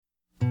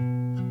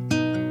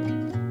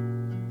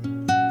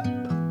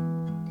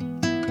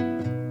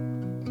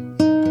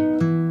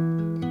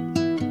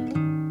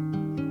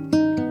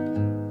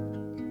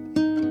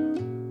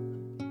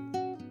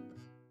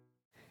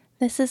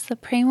This is the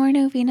Pray More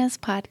Novenas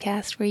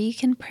podcast where you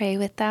can pray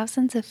with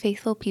thousands of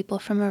faithful people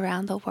from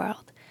around the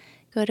world.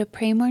 Go to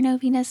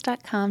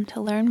praymorenovenas.com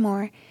to learn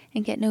more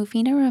and get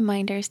novena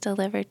reminders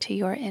delivered to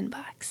your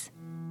inbox.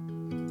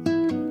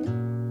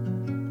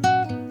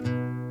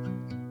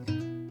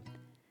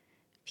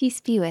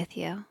 Peace be with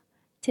you.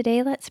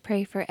 Today let's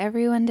pray for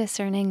everyone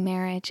discerning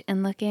marriage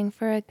and looking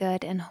for a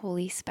good and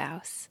holy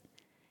spouse.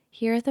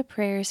 Here are the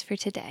prayers for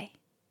today.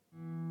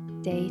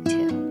 Day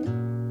 2.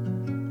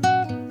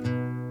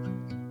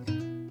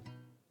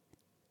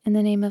 In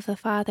the name of the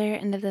Father,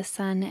 and of the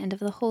Son, and of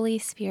the Holy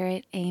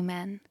Spirit,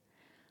 Amen.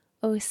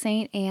 O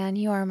Saint Anne,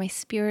 you are my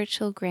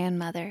spiritual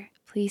grandmother.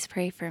 Please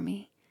pray for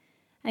me.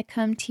 I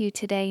come to you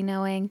today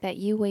knowing that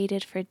you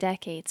waited for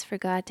decades for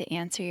God to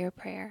answer your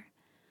prayer.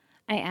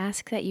 I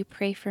ask that you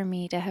pray for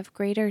me to have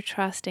greater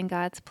trust in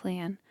God's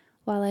plan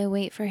while I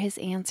wait for His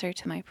answer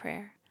to my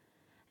prayer.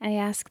 I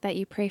ask that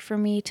you pray for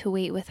me to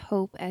wait with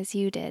hope as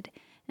you did,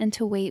 and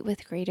to wait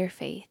with greater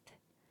faith.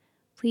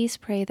 Please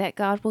pray that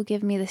God will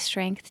give me the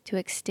strength to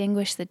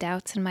extinguish the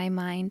doubts in my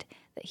mind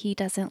that He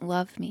doesn't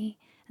love me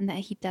and that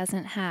He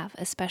doesn't have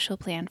a special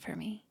plan for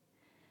me.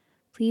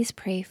 Please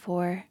pray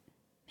for,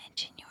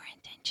 mention your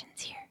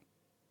intentions here.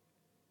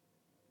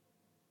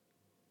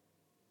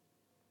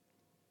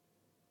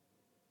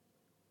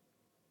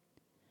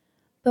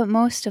 But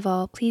most of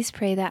all, please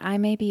pray that I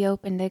may be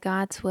open to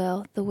God's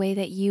will the way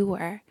that you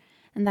were,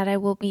 and that I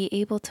will be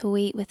able to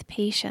wait with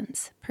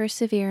patience,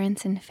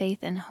 perseverance in faith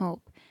and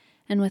hope,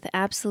 and with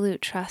absolute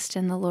trust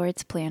in the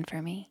Lord's plan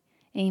for me.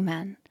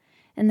 Amen.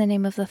 In the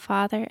name of the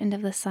Father, and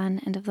of the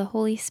Son, and of the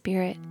Holy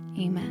Spirit.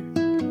 Amen.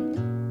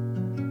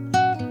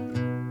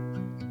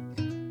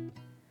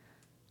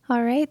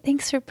 All right,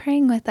 thanks for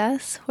praying with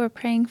us. We're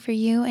praying for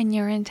you and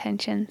your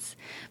intentions.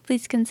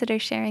 Please consider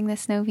sharing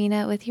this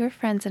novena with your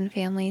friends and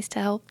families to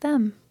help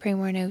them pray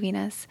more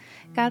novenas.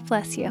 God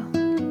bless you.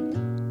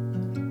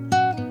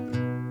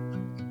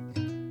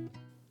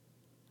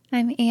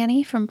 I'm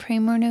Annie from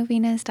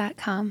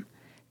praymorenovenas.com.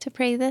 To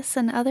pray this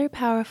and other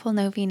powerful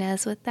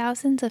novenas with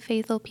thousands of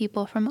faithful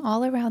people from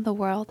all around the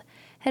world,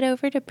 head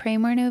over to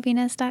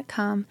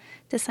praymorenovenas.com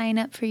to sign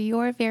up for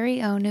your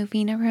very own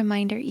novena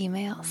reminder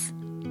emails.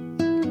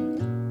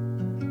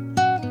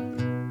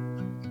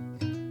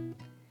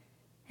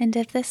 And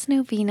if this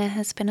novena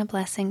has been a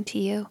blessing to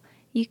you,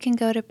 you can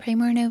go to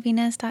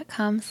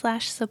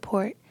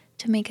praymorenovenas.com/support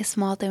to make a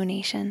small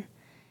donation.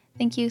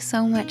 Thank you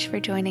so much for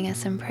joining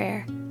us in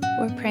prayer.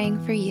 We're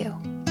praying for you.